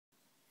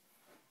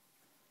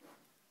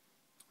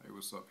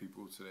what's up,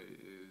 people? Today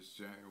is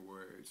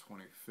January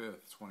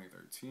 25th,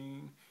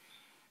 2013,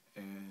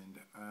 and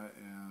I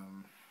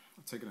am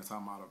taking the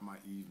time out of my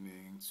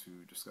evening to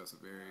discuss a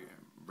very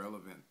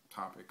relevant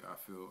topic, I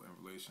feel,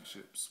 in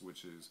relationships,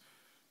 which is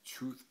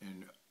truth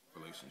in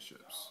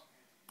relationships.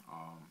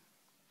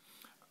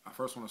 I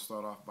first want to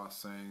start off by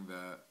saying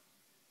that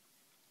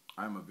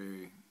I'm a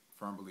very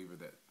firm believer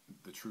that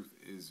the truth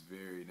is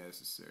very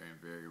necessary and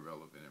very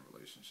relevant in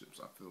relationships.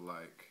 I feel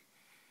like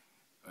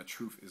a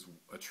truth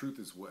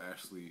is what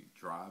actually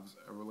drives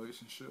a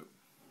relationship,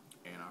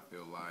 and I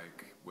feel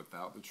like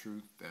without the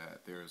truth,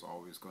 that there is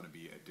always going to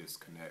be a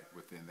disconnect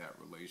within that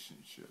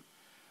relationship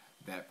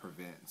that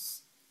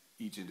prevents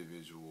each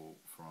individual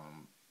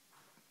from,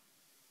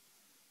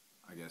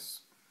 I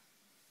guess,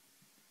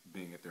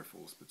 being at their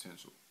fullest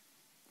potential.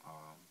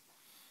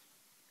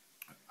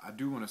 I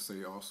do want to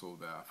say also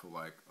that I feel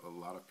like a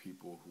lot of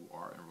people who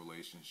are in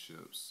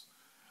relationships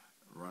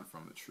run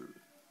from the truth.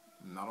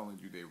 Not only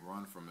do they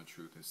run from the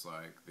truth, it's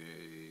like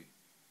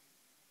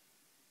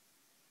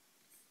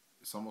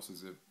it's almost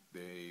as if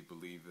they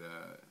believe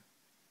that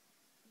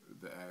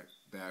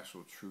the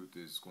actual truth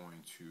is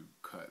going to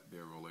cut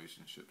their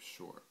relationship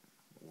short,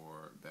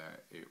 or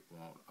that it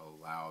won't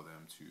allow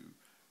them to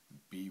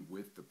be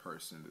with the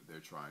person that they're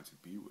trying to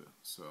be with.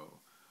 So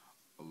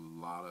a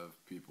lot of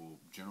people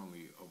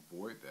generally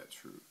avoid that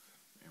truth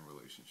in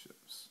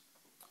relationships.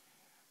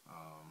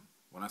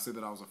 When I say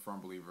that I was a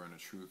firm believer in the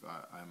truth,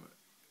 I'm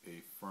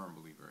a firm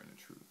believer in the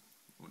truth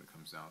when it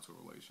comes down to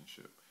a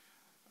relationship.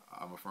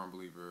 I'm a firm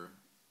believer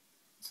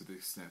to the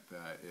extent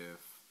that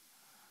if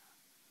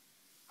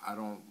I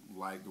don't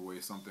like the way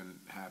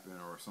something happened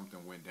or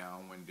something went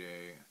down one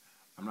day,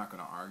 I'm not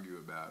going to argue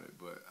about it,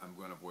 but I'm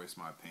going to voice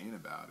my pain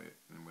about it,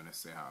 and I'm going to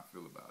say how I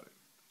feel about it.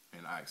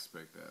 And I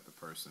expect that the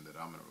person that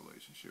I'm in a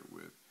relationship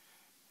with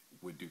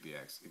would do the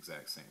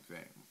exact same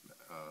thing.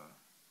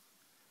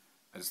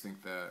 I just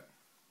think that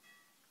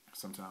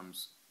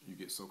sometimes you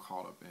get so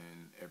caught up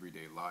in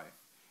everyday life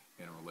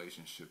in a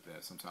relationship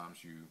that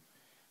sometimes you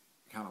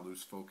kind of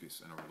lose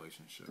focus in a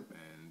relationship,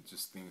 and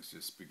just things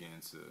just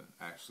begin to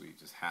actually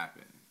just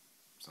happen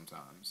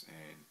sometimes,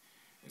 and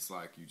it's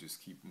like you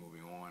just keep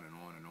moving on and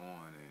on and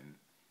on, and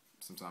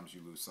sometimes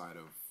you lose sight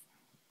of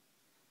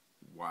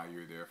why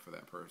you're there for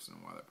that person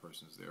and why that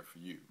person is there for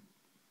you.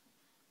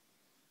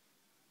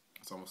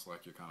 It's almost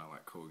like you're kind of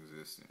like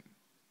coexisting,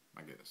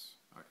 I guess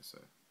I could say.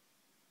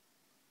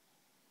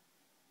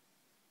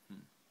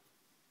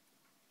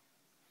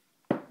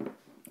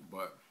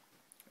 But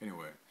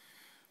anyway,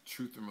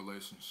 truth in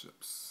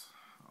relationships.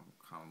 I'm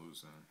kind of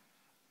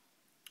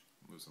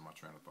losing my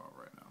train of thought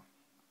right now.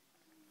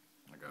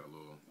 I got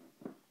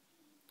a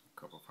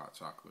cup of hot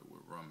chocolate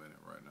with rum in it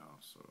right now,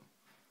 so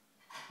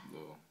a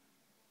little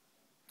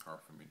hard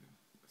for me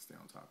to stay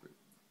on topic.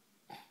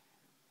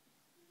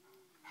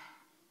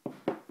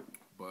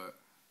 But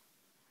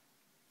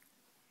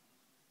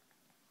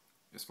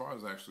as far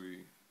as actually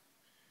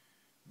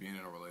being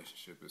in a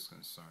relationship is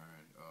concerned,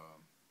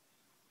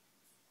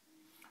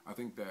 I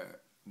think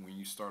that when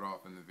you start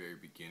off in the very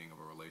beginning of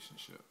a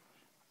relationship,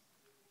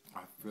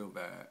 I feel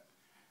that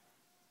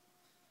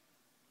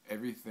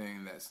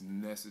everything that's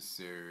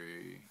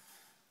necessary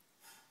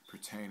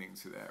pertaining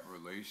to that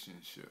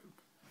relationship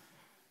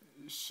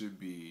should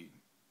be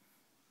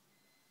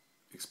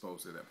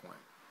exposed at that point.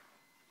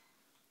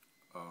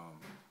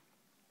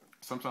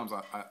 Sometimes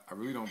I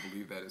really don't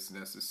believe that it's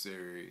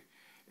necessary.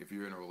 If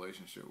you're in a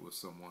relationship with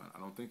someone, I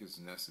don't think it's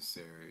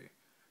necessary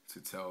to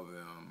tell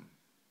them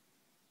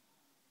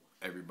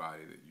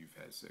everybody that you've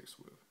had sex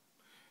with.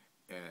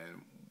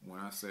 And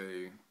when I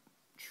say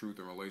truth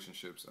in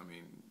relationships, I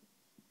mean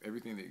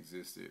everything that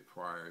existed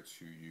prior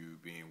to you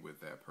being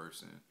with that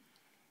person.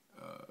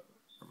 I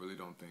really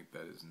don't think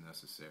that is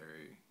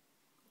necessary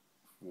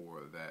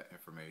for that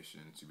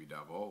information to be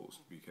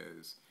divulged,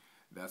 because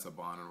that's a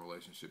bonding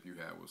relationship you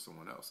have with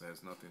someone else. It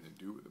has nothing to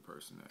do with the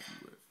person that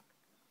you're with.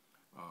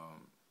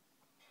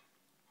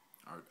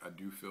 I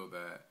do feel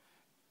that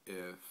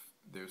if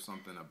there's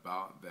something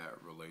about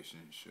that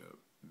relationship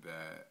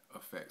that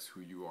affects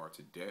who you are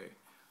today,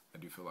 I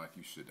do feel like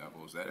you should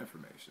divulge that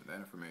information. That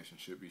information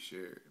should be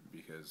shared,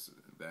 because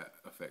that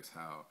affects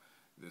how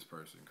this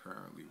person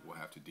currently will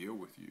have to deal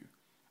with you.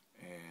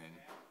 And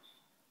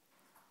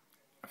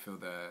I feel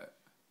that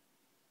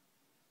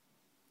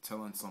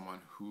telling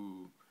someone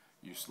who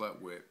you slept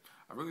with,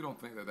 I really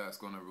don't think that that's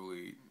going to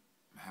really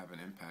have an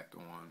impact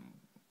on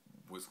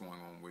what's going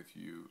on with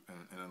you,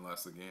 and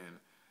unless, again,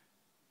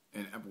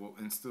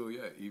 and still,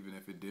 yeah, even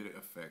if it did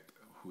affect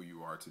who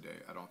you are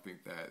today, I don't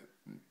think that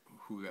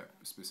who that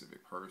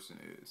specific person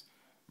is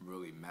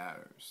really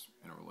matters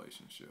in a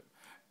relationship,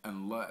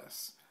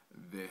 unless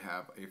they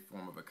have a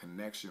form of a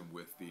connection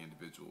with the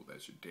individual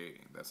that you're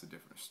dating. That's a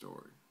different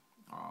story.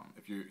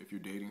 If you're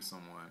dating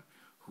someone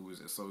who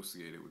is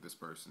associated with this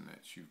person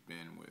that you've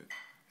been with,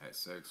 had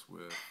sex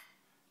with,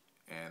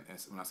 and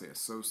when I say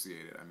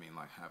associated, I mean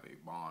like have a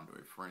bond or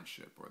a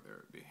friendship, or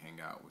they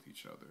hang out with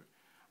each other,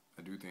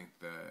 I do think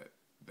that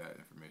that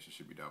information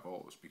should be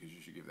divulged, because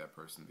you should give that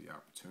person the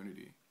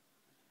opportunity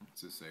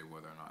to say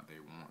whether or not they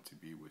want to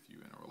be with you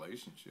in a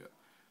relationship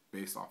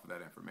based off of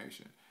that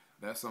information.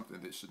 That's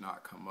something that should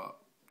not come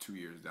up 2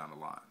 years down the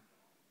line.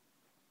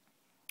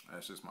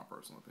 That's just my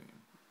personal opinion.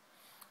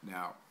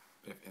 Now,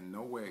 if in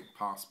no way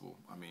possible,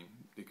 I mean,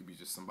 it could be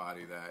just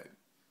somebody that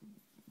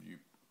you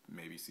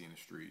maybe see in the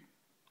street,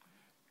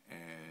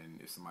 and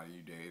it's somebody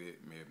you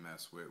dated, may have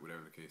messed with,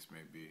 whatever the case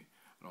may be.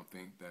 I don't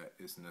think that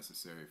it's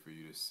necessary for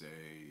you to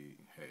say,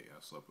 hey, I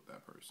slept with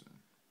that person,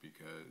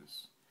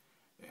 because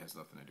it has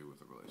nothing to do with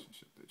the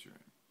relationship that you're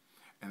in.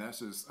 And that's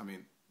just, I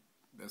mean,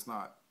 that's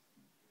not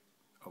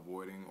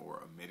avoiding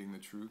or omitting the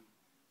truth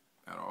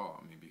at all.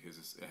 I mean, because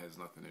it has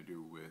nothing to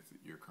do with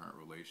your current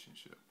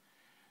relationship.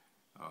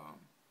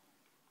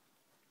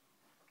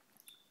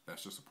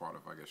 That's just a part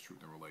of, I guess,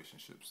 truth in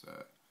relationships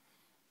that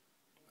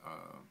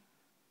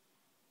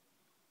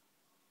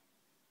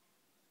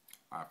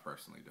I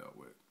personally dealt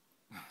with.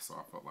 So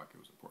I felt like it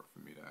was important for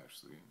me to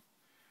actually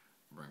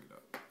bring it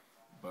up.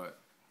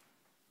 But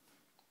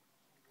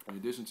in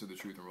addition to the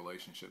truth in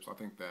relationships, I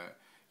think that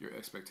your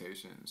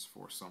expectations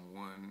for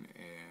someone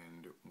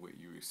and what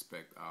you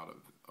expect out of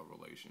a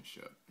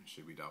relationship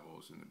should be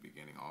divulged in the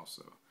beginning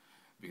also.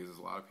 Because there's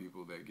a lot of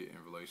people that get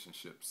in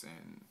relationships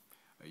and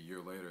a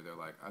year later they're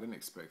like, I didn't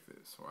expect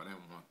this, or I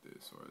didn't want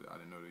this, or I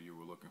didn't know that you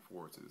were looking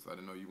forward to this. I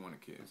didn't know you wanted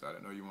kids. I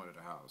didn't know you wanted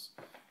a house.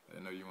 I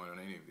didn't know you wanted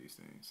any of these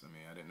things. I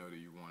mean, I didn't know that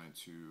you wanted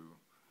to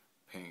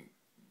paint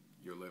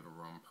your living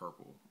room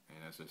purple, and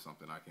that's just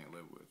something I can't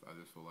live with. I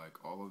just feel like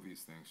all of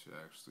these things should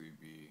actually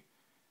be,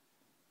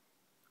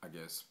 I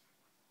guess,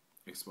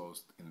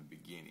 exposed in the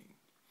beginning.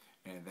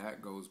 And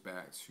that goes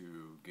back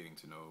to getting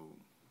to know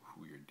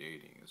who you're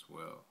dating as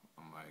well.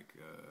 I'm like,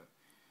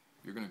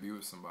 if you're going to be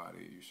with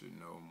somebody, you should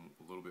know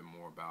a little bit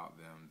more about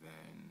them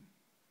than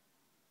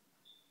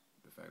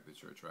the fact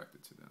that you're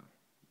attracted to them,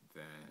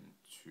 than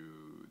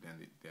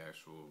the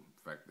actual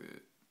fact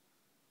that,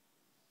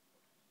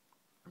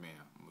 I mean,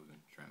 I'm losing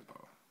train of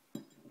thought.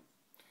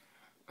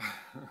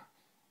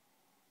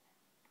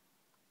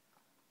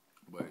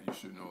 But you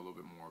should know a little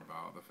bit more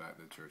about the fact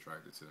that you're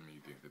attracted to them and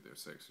you think that they're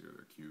sexy or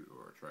they're cute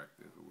or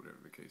attractive or whatever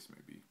the case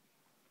may be.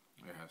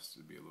 There has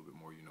to be a little bit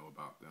more you know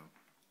about them,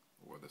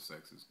 or the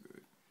sex is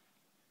good.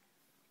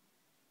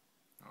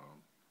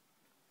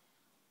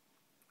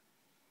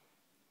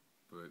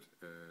 But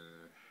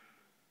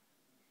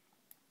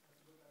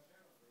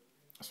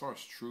as far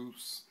as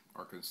truths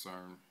are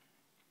concerned,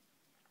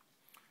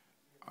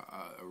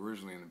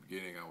 originally in the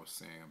beginning I was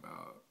saying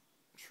about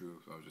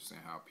truth, I was just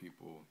saying how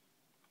people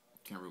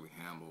can't really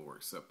handle or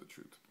accept the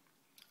truth.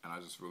 And I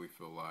just really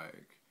feel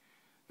like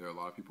there are a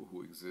lot of people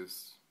who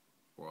exist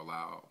or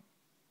allow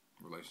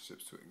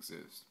relationships to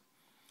exist,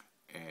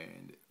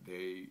 and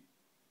they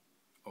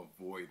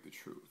avoid the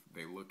truth.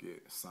 They look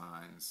at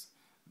signs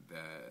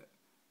that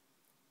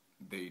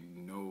they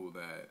know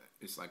that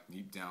it's like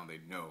deep down they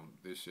know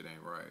this shit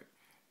ain't right,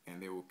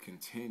 and they will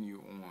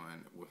continue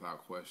on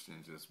without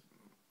question, just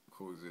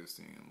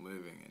coexisting and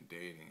living and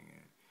dating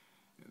and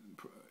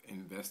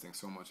investing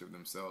so much of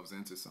themselves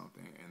into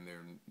something, and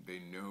they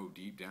know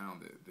deep down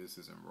that this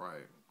isn't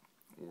right,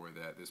 or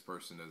that this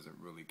person doesn't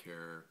really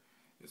care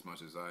as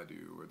much as I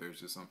do, or there's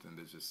just something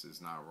that just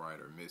is not right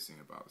or missing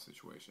about the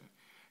situation,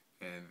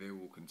 and they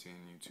will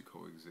continue to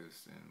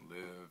coexist and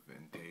live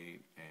and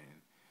date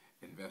and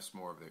invest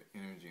more of their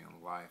energy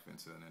and life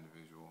into an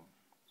individual,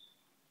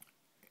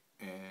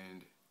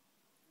 and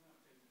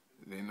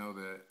they know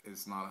that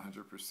it's not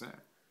 100%.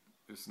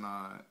 It's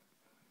not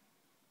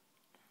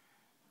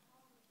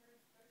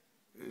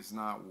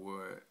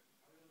what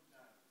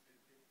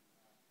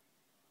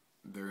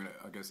they're gonna,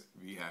 I guess,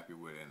 be happy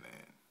with in the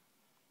end.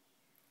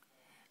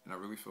 And I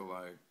really feel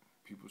like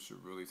people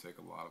should really take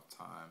a lot of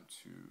time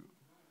to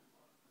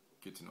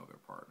get to know their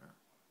partner.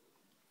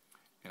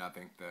 And I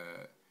think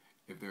that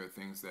if there are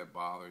things that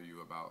bother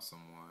you about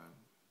someone,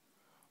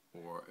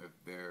 or if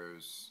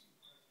there's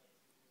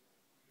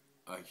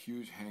a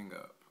huge hang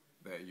up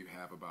that you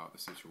have about the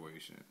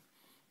situation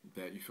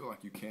that you feel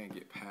like you can't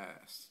get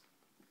past,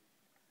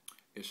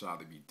 it should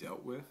either be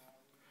dealt with,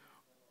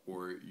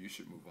 or you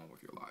should move on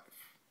with your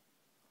life.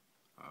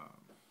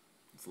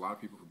 It's a lot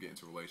of people who get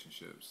into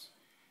relationships,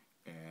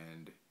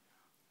 and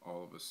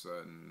all of a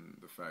sudden,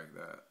 the fact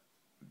that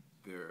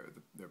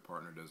their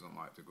partner doesn't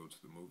like to go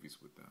to the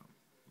movies with them,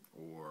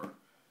 or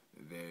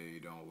they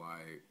don't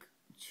like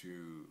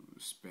to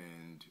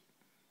spend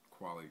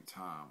quality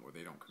time, or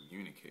they don't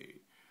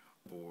communicate,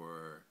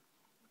 or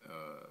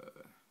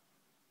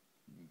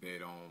they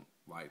don't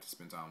like to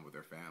spend time with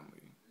their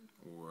family,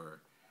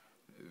 or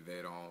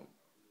they don't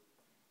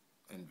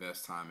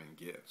invest time in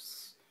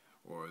gifts,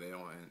 or they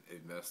don't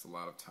invest a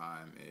lot of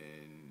time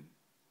in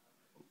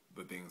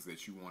the things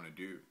that you want to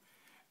do.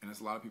 And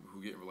there's a lot of people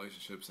who get in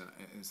relationships, and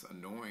it's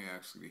annoying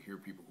actually to hear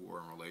people who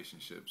are in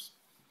relationships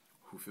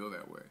who feel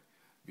that way,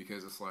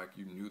 because it's like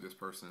you knew this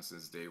person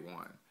since day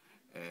one,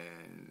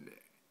 and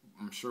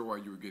I'm sure while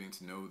you were getting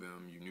to know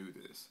them, you knew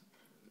this.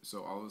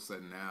 So all of a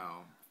sudden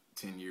now,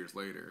 10 years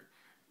later,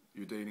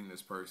 you're dating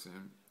this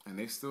person, and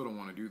they still don't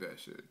want to do that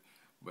shit.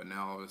 But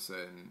now all of a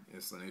sudden,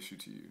 it's an issue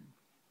to you.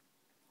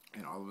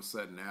 And all of a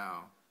sudden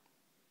now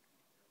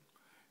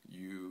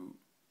you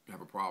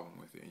have a problem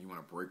with it and you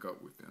want to break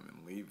up with them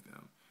and leave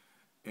them.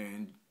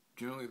 And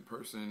generally the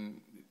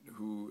person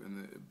who in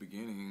the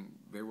beginning,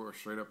 they were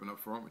straight up and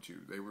upfront with you.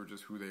 They were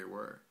just who they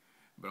were.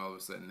 But all of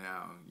a sudden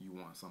now you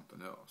want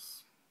something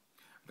else.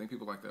 I think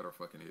people like that are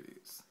fucking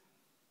idiots.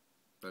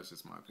 That's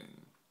just my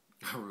opinion.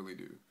 I really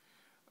do.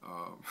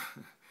 Um,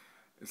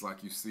 it's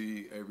like you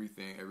see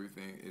everything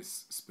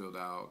is spilled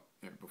out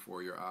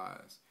before your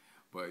eyes,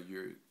 but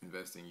you're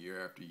investing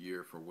year after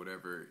year for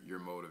whatever your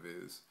motive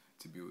is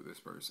to be with this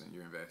person.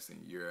 You're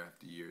investing year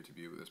after year to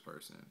be with this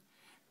person,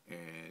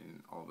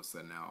 and all of a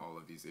sudden now all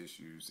of these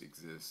issues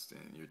exist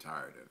and you're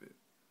tired of it.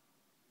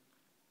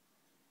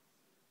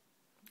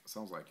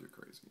 Sounds like you're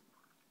crazy.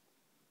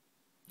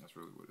 That's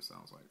really what it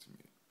sounds like to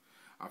me.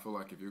 I feel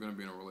like if you're going to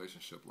be in a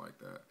relationship like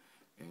that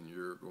and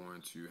you're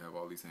going to have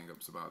all these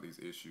hangups about these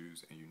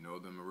issues and you know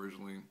them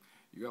originally,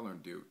 you got to learn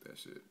to deal with that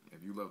shit.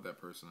 If you love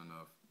that person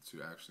enough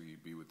to actually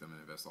be with them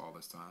and invest all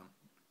this time,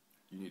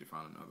 you need to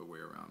find another way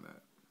around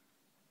that.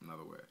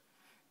 Another way.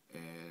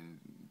 And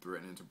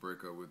threatening to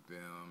break up with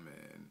them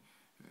and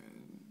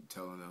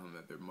telling them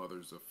that their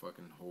mother's a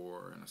fucking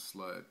whore and a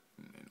slut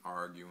and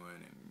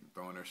arguing and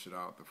throwing their shit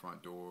out the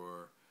front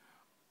door.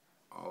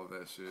 All of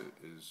that shit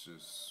is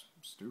just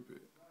stupid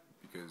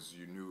because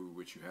you knew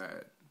what you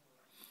had.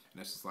 And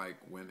that's just like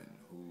women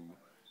who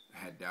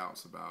had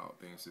doubts about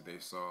things that they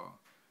saw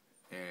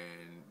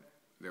and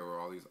there were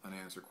all these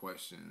unanswered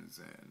questions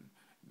and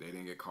they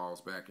didn't get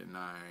calls back at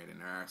night and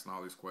they're asking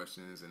all these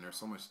questions and there's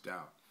so much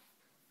doubt.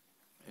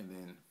 And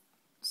then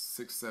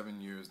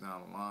 6-7 years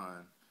down the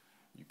line,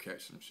 you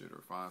catch some shit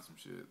or find some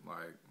shit,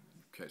 like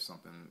you catch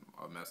something,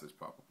 a message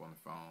pop up on the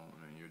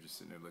phone and you're just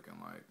sitting there looking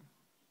like,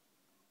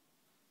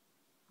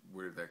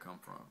 where did that come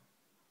from?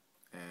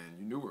 And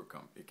you knew where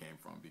it came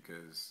from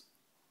because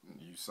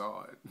you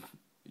saw it.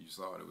 You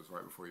saw it. It was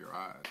right before your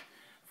eyes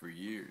for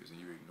years, and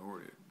you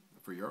ignored it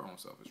for your own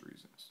selfish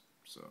reasons.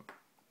 So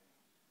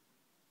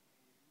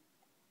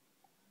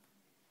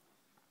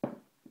I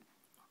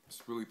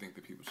just really think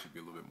that people should be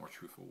a little bit more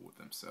truthful with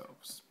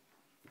themselves.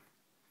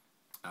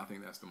 I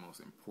think that's the most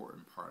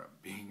important part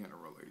of being in a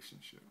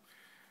relationship.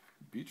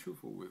 Be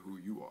truthful with who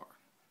you are.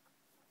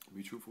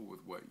 Be truthful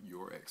with what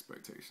your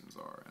expectations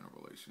are in a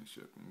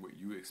relationship and what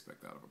you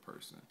expect out of a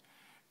person.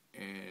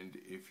 And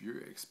if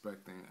you're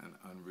expecting an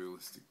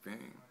unrealistic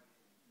thing,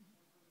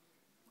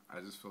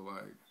 I just feel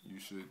like you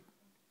should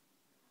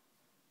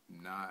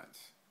not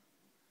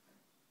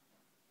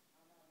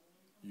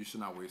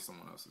waste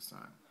someone else's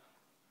time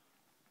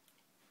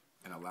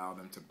and allow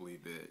them to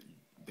believe that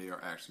they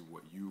are actually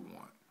what you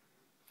want,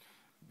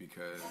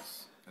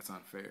 because that's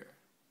unfair.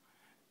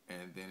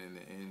 And then in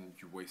the end,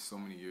 you waste so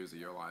many years of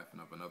your life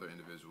and of another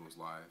individual's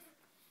life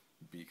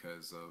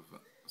because of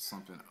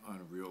something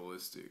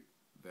unrealistic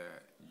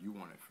that you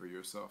wanted for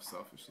yourself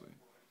selfishly.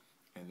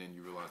 And then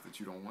you realize that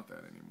you don't want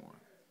that anymore.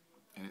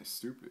 And it's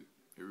stupid.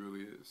 It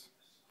really is.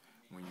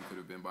 When you could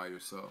have been by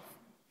yourself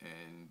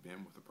and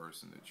been with a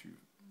person that you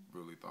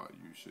really thought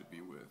you should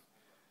be with.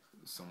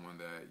 Someone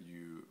that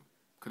you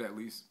could at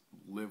least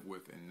live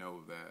with and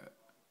know that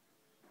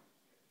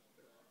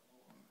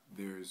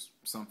there's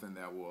something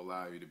that will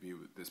allow you to be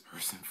with this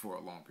person for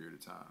a long period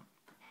of time.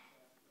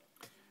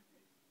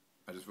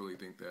 I just really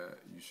think that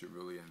you should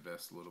really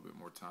invest a little bit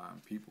more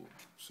time. People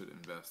should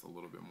invest a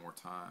little bit more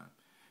time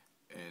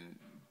in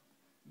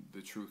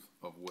the truth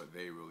of what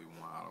they really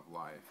want out of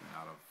life and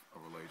out of a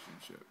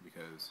relationship,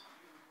 because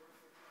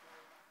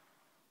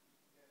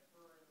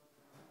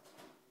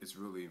it's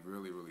really,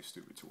 really, really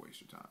stupid to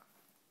waste your time.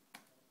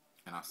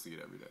 And I see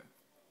it every day.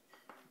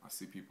 I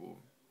see people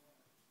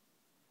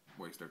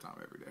waste their time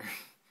every day.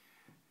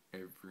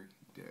 Every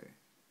day.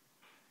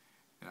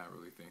 And I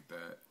really think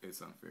that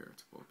it's unfair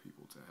to both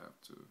people to have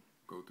to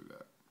go through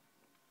that.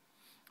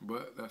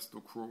 But that's the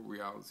cruel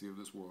reality of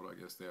this world, I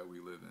guess, that we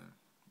live in.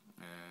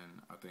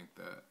 And I think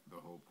that the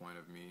whole point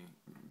of me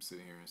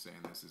sitting here and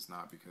saying this is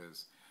not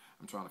because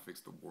I'm trying to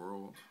fix the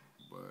world,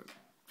 but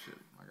shit,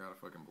 I got a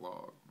fucking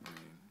blog. I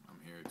mean, I'm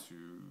here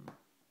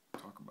to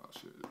talk about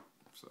shit.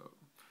 So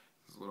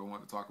this is what I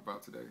want to talk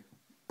about today.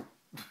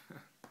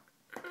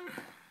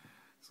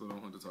 That's what I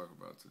wanted to talk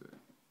about today.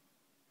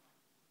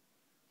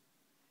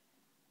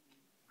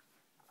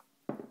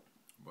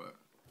 But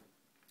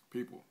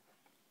people,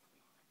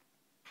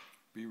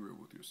 be real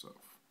with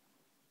yourself.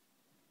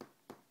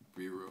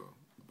 Be real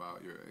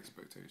about your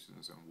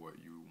expectations and what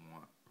you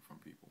want from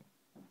people.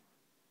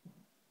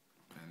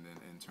 And then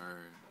in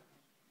turn,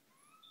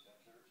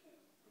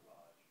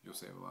 you'll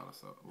save a lot of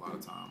stuff, a lot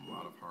of time, a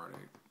lot of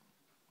heartache,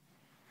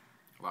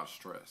 a lot of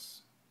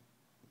stress.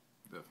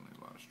 Definitely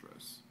a lot of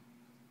stress.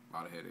 A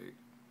lot of headache.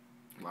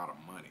 A lot of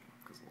money.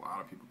 Because a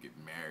lot of people get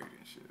married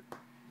and shit.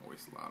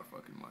 Waste a lot of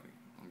fucking money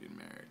on getting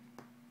married.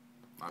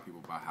 A lot of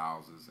people buy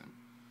houses and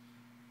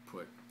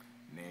put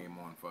name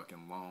on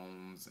fucking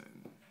loans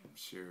and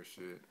share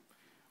shit.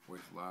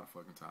 Waste a lot of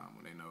fucking time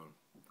when they know,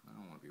 I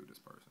don't want to be with this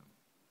person.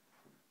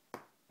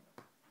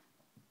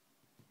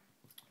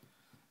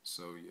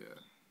 So yeah,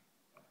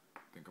 I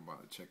think I'm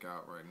about to check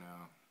out right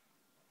now.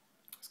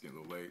 getting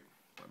a little late.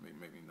 Let me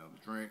make me another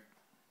drink.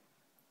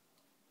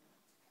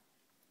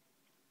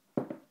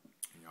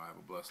 And y'all have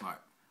a blessed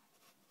night.